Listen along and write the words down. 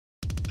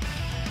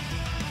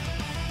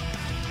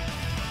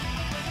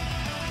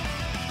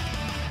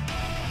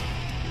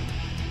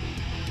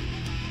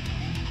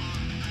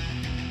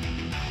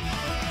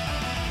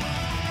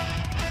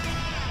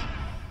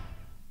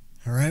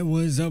Alright,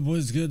 what's up,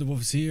 what's good? The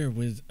Wolf is here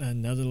with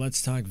another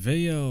Let's Talk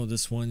video.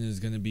 This one is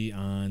going to be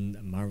on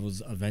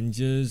Marvel's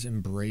Avengers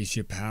Embrace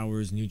Your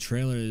Powers new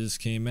trailer that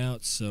just came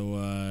out. So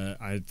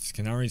I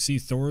can already see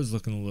Thor's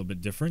looking a little bit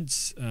different.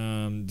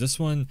 This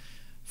one,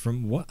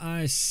 from what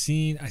I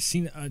seen a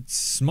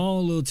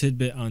small little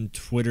tidbit on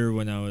Twitter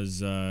when I was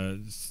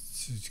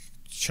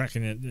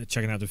checking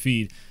out the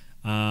feed.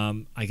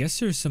 I guess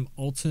there's some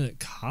alternate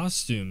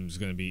costumes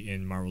going to be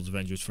in Marvel's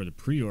Avengers for the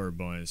pre-order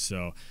bonus.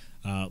 So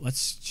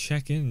let's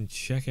check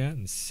out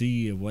and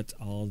see what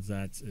all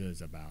that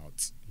is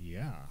about.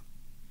 Yeah.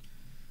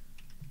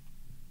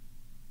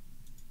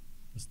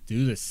 Let's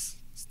do this.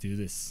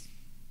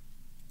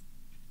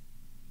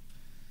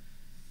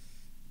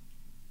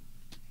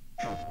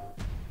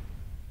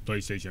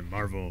 PlayStation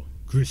Marvel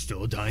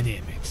Crystal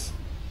Dynamics.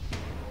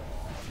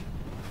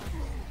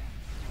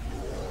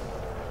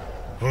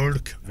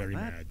 Hulk, very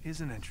mad. That is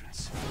an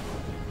entrance.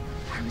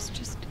 I was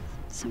just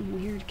some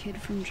weird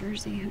kid from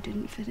Jersey who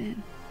didn't fit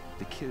in.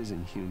 The kid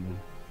isn't human.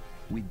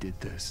 We did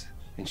this,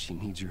 and she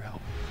needs your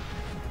help.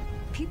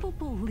 People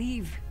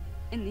believe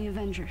in the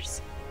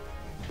Avengers.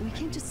 We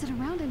can't just sit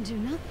around and do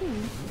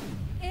nothing.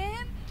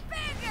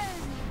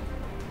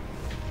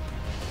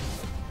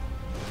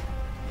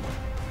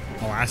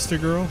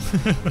 Elastigirl?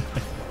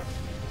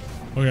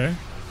 Okay.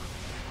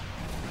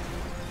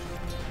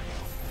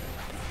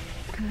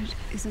 Good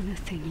isn't a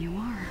thing you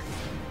are.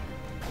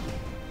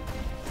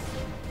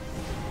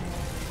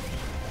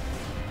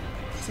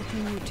 It's a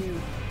thing you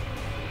do.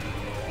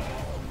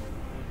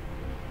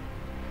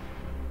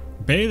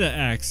 Beta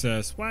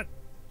access. What?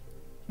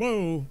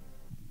 Whoa.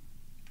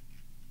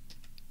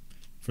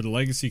 For the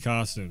legacy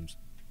costumes.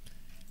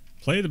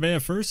 Play the beta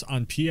first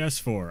on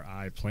PS4.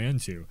 I plan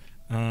to.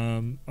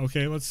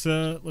 Okay, let's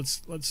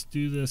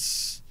do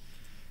this.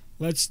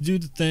 Let's do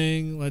the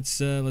thing. Let's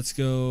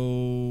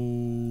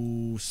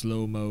go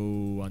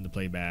slow-mo on the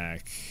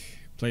playback.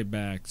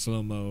 Playback,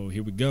 slow-mo.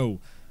 Here we go.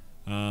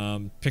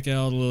 Pick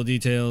out the little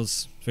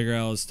details, figure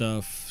out all the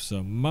stuff.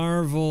 So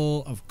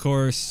Marvel, of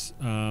course,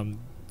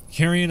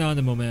 carrying on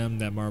the momentum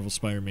that Marvel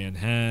Spider-Man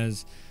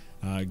has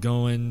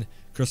going.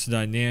 Crystal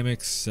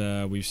Dynamics,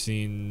 we've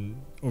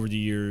seen over the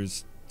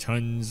years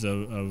tons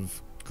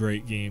of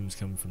great games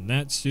come from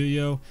that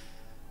studio.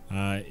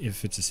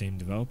 If it's the same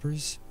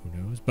developers, who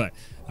knows? But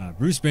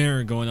Bruce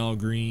Banner going all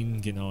green,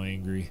 getting all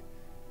angry.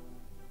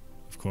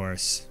 Of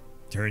course,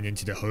 turned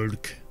into the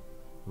Hulk.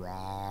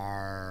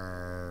 Rawr.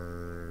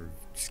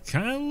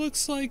 Kind of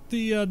looks like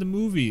the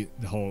movie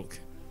The Hulk,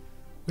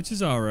 which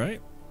is all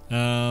right.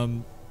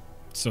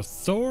 So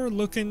Thor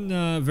looking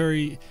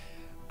very.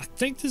 I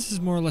think this is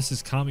more or less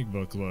his comic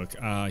book look.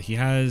 He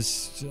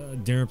has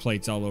dinner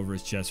plates all over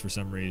his chest for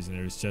some reason.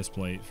 There's chest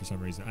plate for some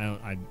reason.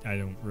 I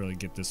don't really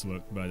get this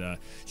look, but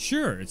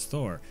sure, it's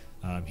Thor.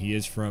 He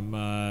is from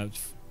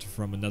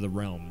another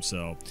realm,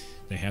 so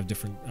they have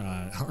different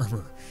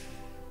armor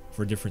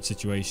for different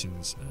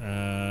situations.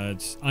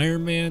 It's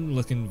Iron Man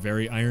looking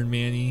very Iron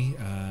Man-y.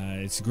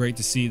 It's great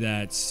to see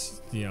that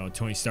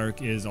Tony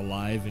Stark is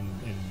alive in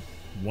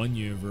one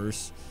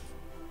universe.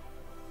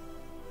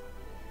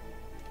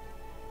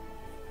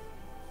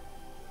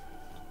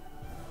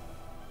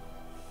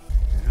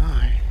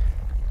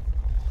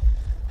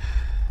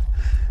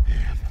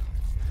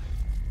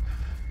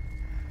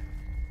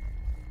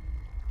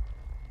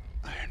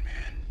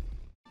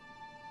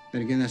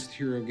 Then again, that's the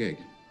hero gig.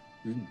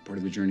 Part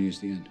of the journey is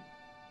the end.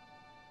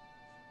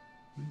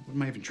 What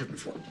am I even tripping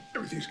for?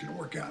 Everything's gonna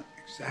work out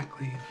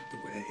exactly the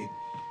way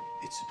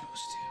it's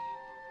supposed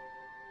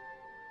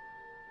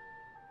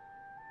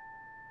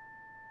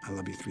to. I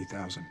love you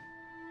 3000.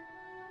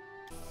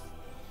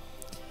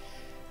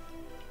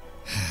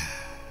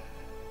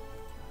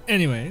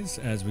 Anyways,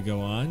 as we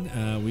go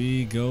on,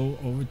 we go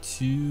over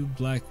to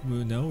Black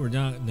Widow. No, we're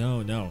not.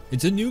 No.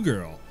 It's a new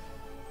girl.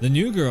 The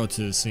new girl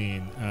to the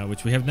scene,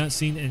 which we have not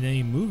seen in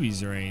any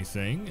movies or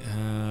anything.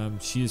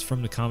 She is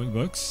from the comic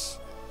books,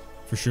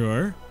 for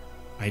sure.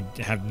 I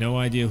have no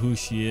idea who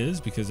she is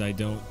because I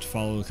don't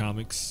follow the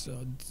comics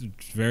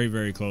very,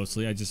 very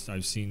closely.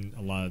 I've seen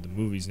a lot of the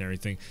movies and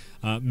everything.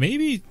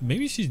 Maybe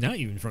she's not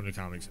even from the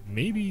comics.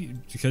 Maybe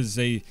because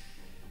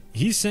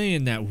he's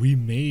saying that we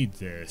made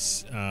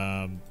this.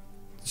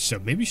 So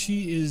maybe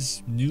she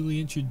is newly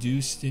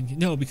introduced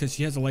no, because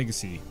she has a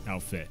legacy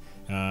outfit.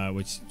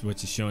 Which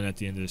is shown at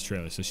the end of this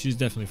trailer. So she's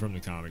definitely from the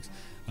comics.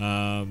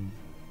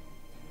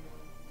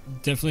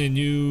 Definitely a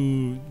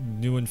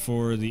new one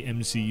for the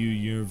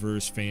MCU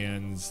universe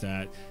fans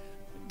that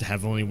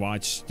have only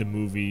watched the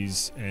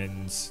movies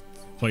and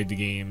played the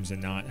games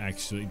and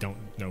don't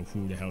know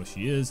who the hell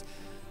she is,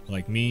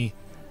 like me.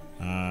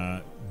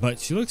 But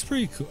she looks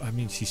pretty cool. I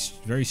mean, she's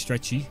very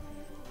stretchy.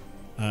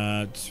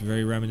 It's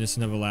very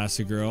reminiscent of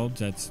Elastigirl.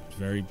 That's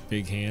very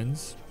big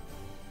hands.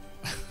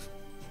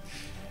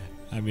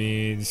 I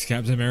mean,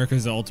 Captain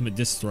America's the ultimate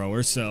disc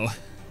thrower, so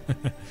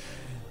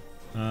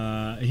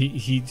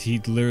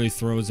he literally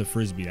throws a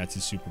frisbee. That's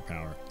his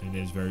superpower, and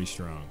is very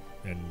strong,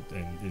 and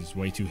is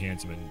way too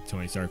handsome. And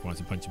Tony Stark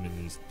wants to punch him in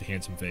his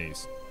handsome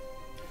face.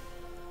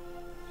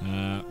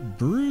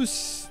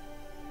 Bruce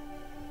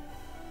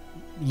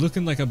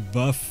looking like a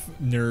buff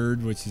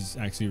nerd, which is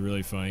actually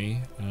really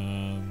funny.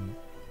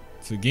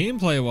 So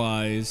gameplay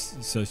wise,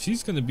 so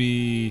she's gonna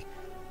be.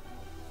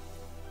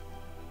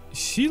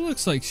 She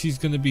looks like she's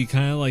gonna be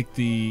kind of like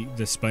the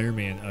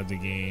Spider-Man of the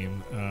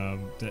game.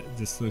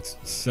 This looks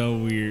so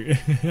weird.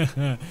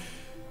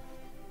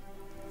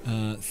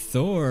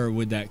 Thor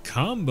with that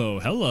combo.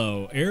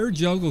 Hello, air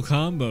juggle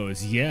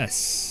combos.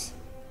 Yes,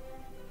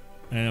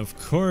 and of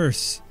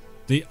course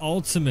the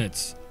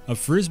ultimate of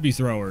frisbee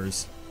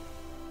throwers.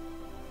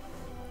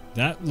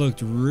 That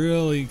looked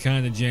really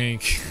kind of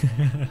jank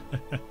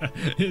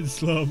in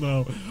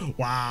slow-mo.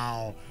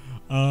 Wow.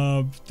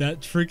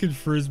 That freaking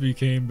frisbee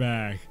came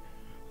back.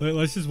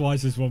 Let's just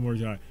watch this one more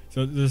time.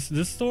 So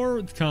this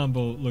Thor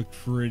combo looked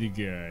pretty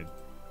good.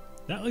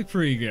 That looked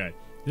pretty good.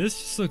 This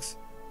just looks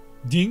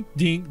dink,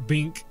 dink,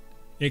 bink.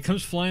 It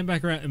comes flying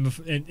back around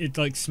and it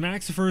like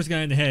smacks the first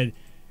guy in the head.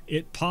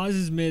 It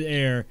pauses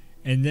mid-air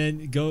and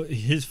then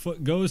his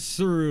foot goes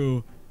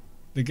through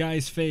the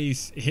guy's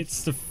face,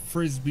 hits the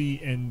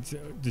frisbee and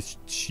the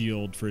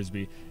shield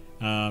frisbee.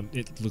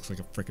 It looks like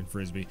a freaking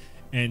frisbee,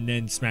 and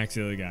then smacks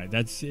the other guy.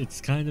 It's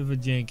kind of a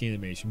jank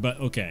animation, but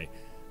okay.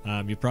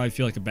 You probably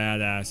feel like a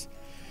badass.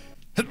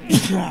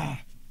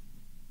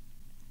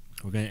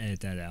 We're gonna edit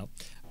that out.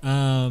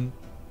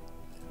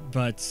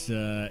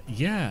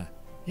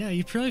 Yeah,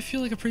 you probably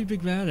feel like a pretty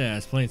big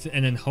badass playing.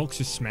 And then Hulk's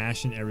just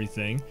smashing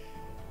everything.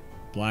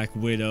 Black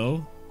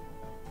Widow.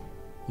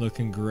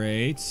 Looking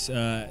great.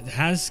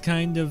 Has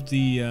kind of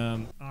the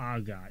oh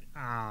god.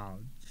 Oh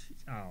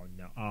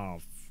no.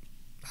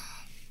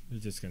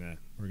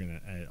 We're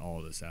gonna edit all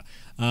of this out.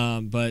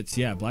 But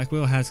yeah, Black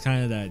Widow has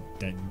kind of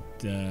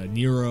that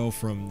Nero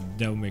from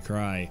Devil May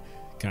Cry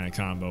kind of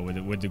combo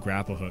with the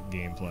grapple hook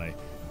gameplay.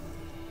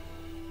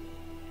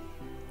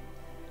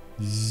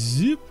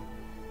 Zip.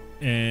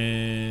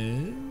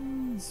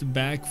 And it's a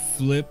back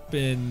flip,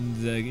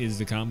 and is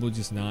the combo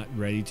just not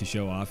ready to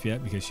show off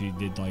yet because she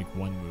did like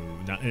one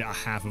move, not a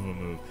half of a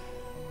move.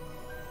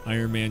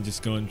 Iron Man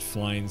just going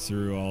flying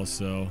through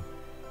also.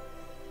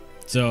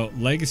 So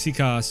legacy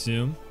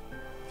costume.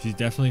 She's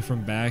definitely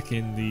from back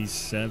in the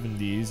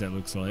 70s, that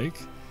looks like.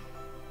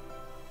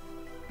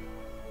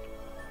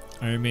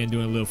 Iron Man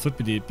doing a little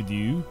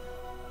flippity-doo.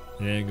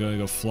 And then going to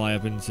go fly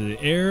up into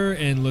the air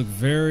and look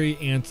very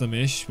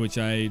Anthem-ish, which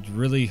I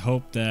really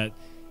hope that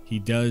he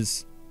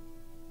does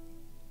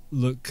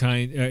look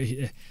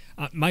kind.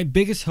 My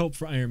biggest hope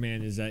for Iron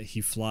Man is that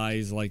he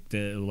flies like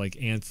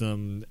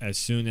Anthem. As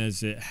soon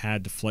as it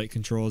had the flight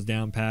controls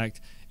down packed,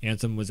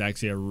 Anthem was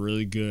actually a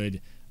really good.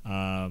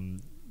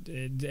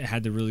 It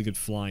had the really good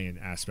flying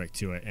aspect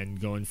to it, and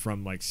going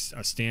from like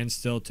a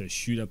standstill to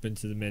shoot up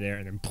into the midair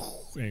and then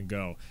and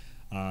go.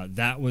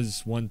 That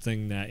was one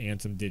thing that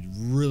Anthem did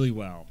really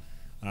well.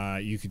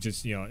 You could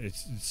just,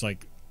 it's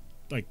like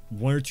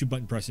one or two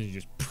button presses, and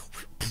you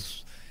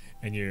just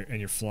and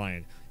you're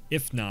flying.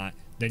 If not,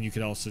 then you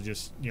could also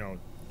just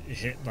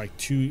hit like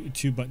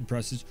two button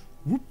presses,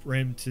 whoop,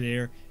 right into the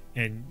air,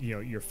 and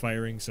you're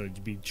firing. So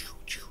it'd be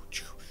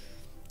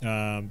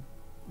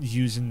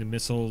using the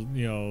missile,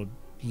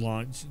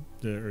 launch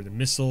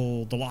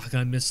the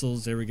lock-on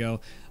missiles. There we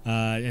go,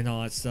 and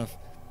all that stuff.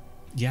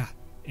 Yeah.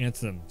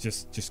 Anthem,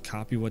 just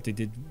copy what they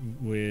did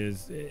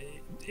with,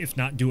 if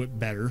not do it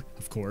better,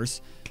 of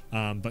course,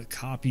 but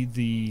copy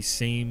the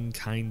same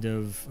kind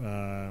of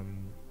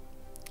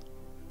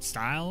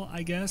style,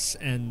 I guess,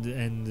 and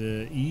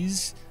the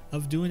ease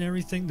of doing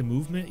everything, the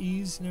movement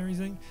ease and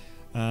everything.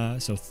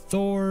 So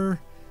Thor,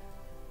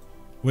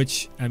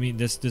 which I mean,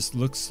 this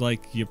looks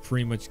like you're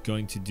pretty much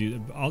going to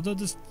do. Although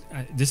this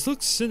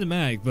looks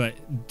cinematic,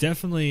 but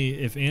definitely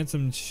if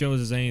Anthem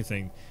shows us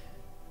anything.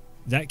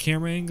 That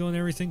camera angle and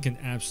everything can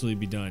absolutely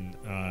be done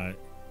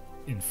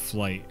in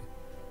flight.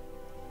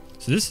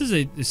 So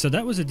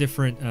that was a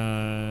different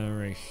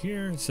right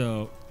here.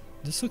 So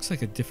this looks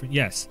like a different.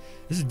 Yes,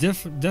 this is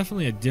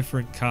definitely a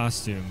different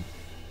costume.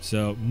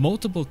 So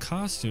multiple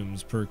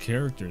costumes per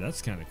character.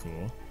 That's kind of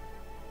cool.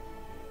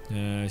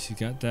 She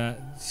got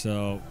that.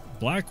 So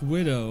Black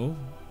Widow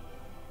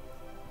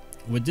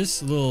with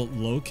this little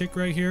low kick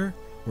right here,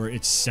 where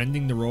it's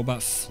sending the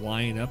robot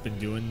flying up and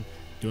doing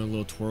a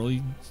little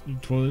twirly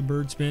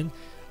bird spin.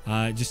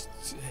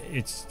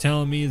 It's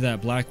telling me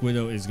that Black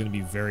Widow is going to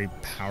be very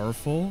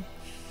powerful.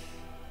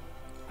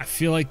 I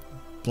feel like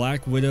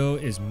Black Widow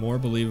is more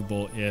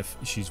believable if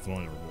she's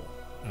vulnerable.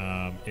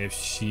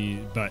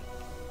 But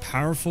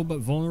powerful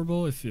but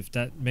vulnerable, if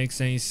that makes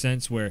any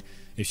sense, where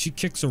if she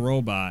kicks a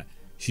robot,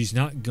 she's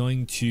not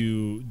going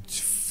to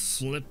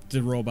flip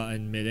the robot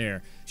in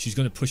midair. She's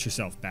going to push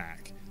herself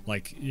back.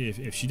 Like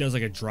if she does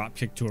like a drop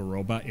kick to a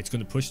robot, it's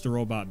going to push the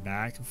robot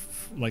back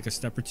like a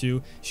step or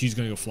two. She's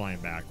going to go flying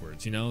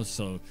backwards,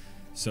 So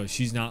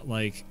she's not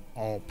like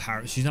all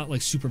power. She's not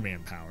like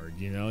Superman powered,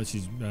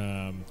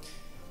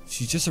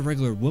 She's just a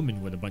regular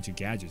woman with a bunch of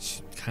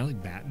gadgets, kind of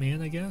like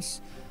Batman, I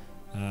guess.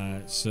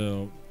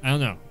 So I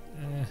don't know.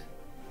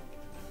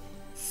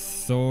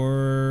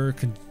 Thor.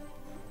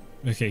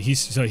 Okay,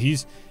 he's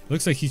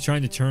looks like he's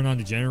trying to turn on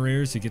the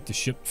generators to get the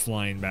ship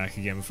flying back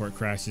again before it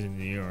crashes into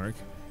New York.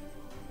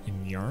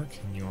 In York.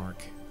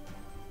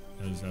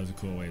 That was a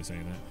cool way of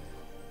saying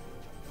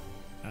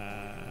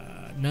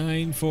that.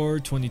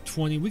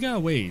 9/4/2020. We got a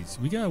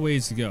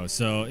ways to go.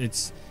 So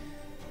it's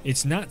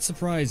not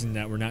surprising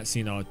that we're not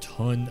seeing a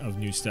ton of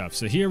new stuff.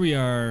 So here we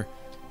are.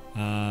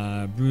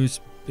 Bruce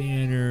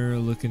Banner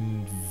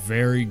looking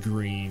very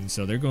green.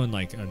 So they're going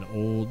like the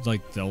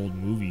old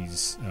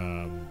movies.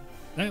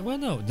 Well,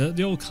 no,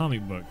 the old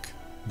comic book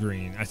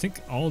green. I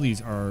think all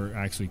these are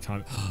actually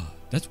comic.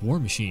 That's War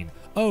Machine.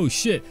 Oh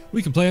shit,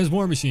 we can play as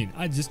War Machine.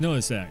 I just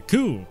noticed that.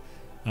 Cool.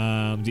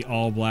 The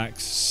all black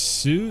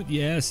suit.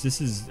 Yes,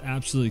 this is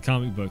absolutely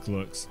comic book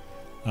looks.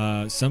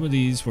 Some of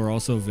these were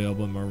also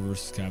available in Marvel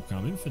vs.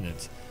 Capcom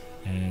Infinite.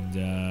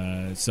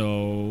 And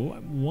so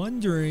I'm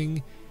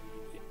wondering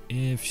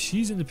if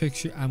she's in the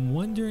picture. I'm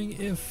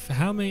wondering if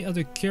how many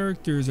other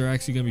characters are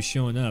actually going to be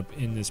showing up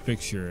in this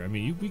picture. I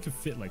mean, we could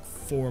fit like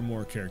 4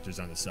 more characters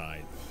on the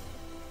side.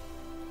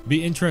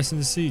 Be interesting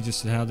to see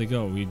just how they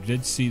go. We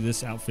did see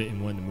this outfit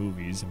in one of the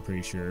movies, I'm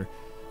pretty sure.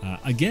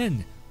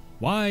 Again,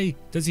 why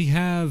does he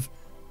have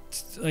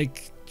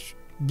like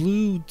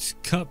blue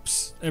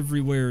cups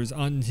everywhere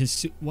on his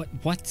suit? What?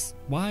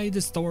 Why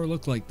does Thor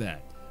look like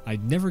that?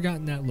 I'd never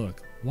gotten that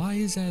look. Why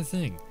is that a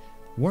thing?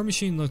 War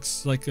Machine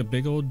looks like a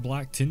big old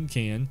black tin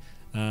can,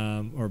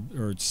 or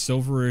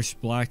silverish,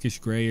 blackish,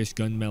 grayish,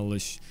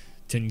 gunmetalish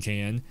tin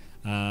can,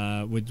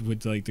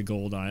 with like the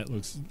gold on it.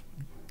 Looks,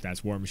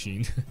 that's War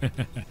Machine.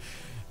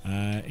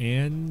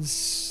 And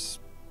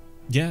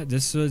yeah,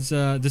 this was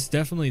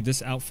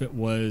this outfit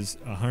was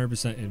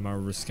 100% in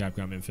Marvel vs.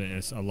 Capcom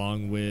Infinite,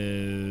 along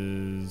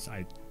with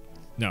I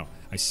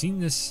seen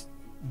this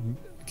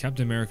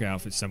Captain America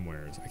outfit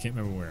somewhere. I can't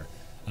remember where.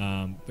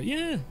 But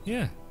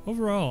yeah.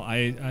 Overall,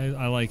 I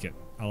like it.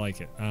 I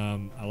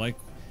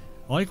like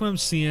what I'm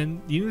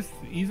seeing. Even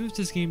if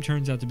this game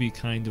turns out to be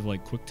kind of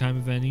like QuickTime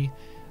event-y,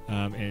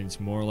 and it's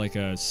more like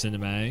a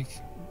cinematic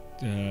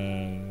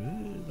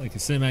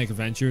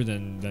adventure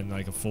than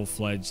like a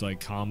full-fledged like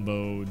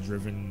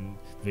combo-driven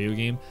video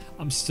game,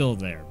 I'm still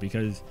there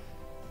because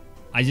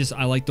I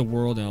like the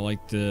world, and I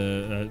like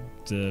the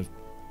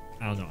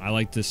I don't know. I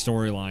like the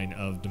storyline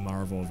of the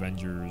Marvel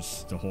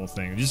Avengers, the whole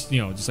thing. Just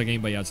like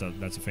anybody else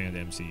that's a fan of the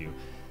MCU.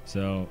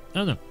 So I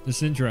don't know. This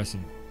is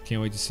interesting.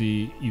 Can't wait to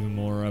see even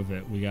more of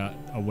it. We got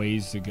a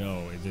ways to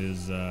go. It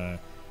is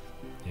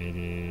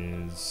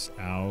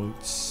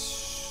out.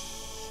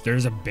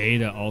 There's a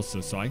beta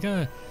also.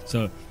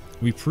 So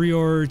we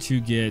pre-order to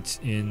get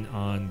in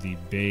on the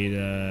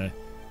beta.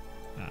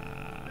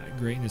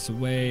 Greatness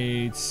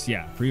awaits.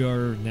 Yeah,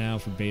 pre-order now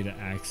for beta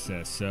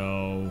access.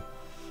 So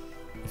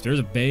if there's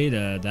a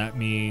beta, that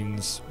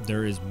means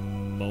there is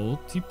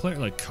multiplayer,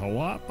 like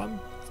co-op.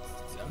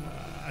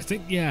 I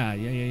think,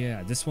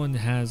 yeah. This one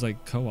has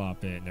like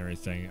co-op in it and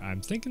everything.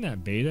 I'm thinking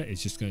that beta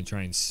is just going to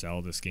try and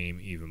sell this game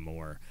even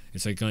more.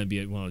 It's like going to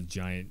be one of those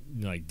giant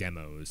like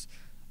demos.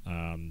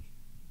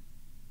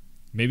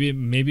 Maybe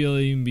it'll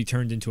even be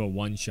turned into a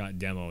one-shot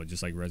demo,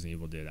 just like Resident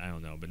Evil did. I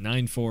don't know. But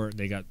 9/4,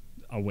 they got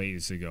a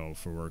ways to go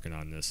for working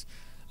on this.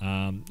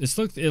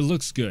 It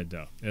looks good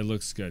though. It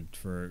looks good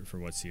for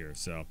what's here.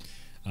 So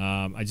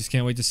I just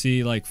can't wait to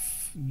see like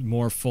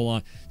more full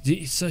on.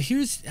 So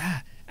here's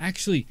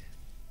actually,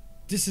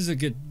 this is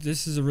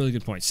a really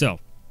good point. So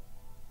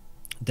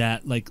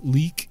that like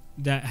leak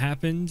that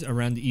happened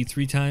around the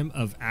E3 time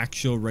of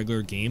actual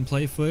regular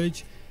gameplay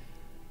footage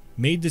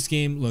made this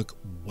game look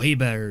way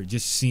better.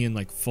 Just seeing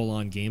like full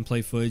on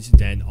gameplay footage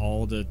than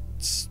all the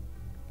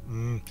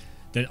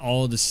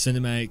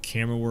cinematic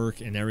camera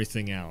work and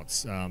everything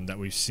else that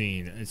we've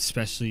seen.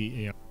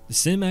 Especially, the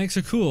cinematics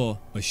are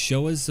cool, but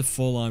show us the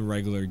full-on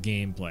regular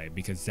gameplay,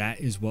 because that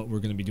is what we're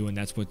going to be doing.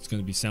 That's what's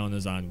going to be selling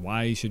us on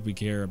why should we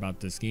care about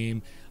this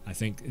game. I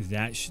think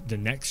that the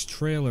next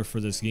trailer for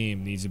this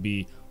game needs to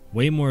be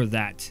way more of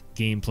that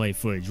gameplay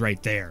footage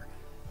right there.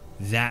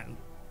 That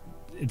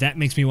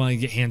makes me want to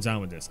get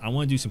hands-on with this. I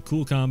want to do some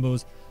cool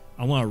combos.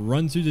 I want to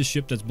run through the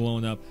ship that's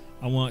blowing up.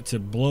 I want to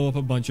blow up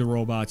a bunch of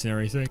robots and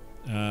everything.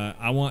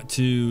 I want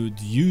to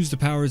use the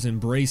powers,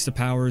 embrace the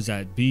powers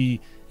that be,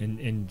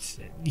 and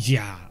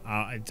yeah,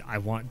 I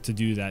want to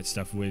do that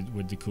stuff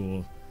with the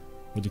cool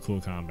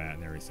combat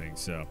and everything.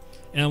 So,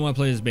 and I want to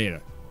play this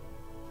beta.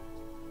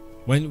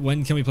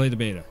 When can we play the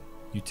beta?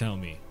 You tell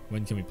me.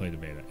 When can we play the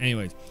beta?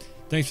 Anyways,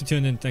 thanks for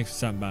tuning in. Thanks for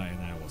stopping by,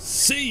 and I will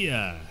see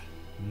ya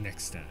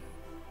next time.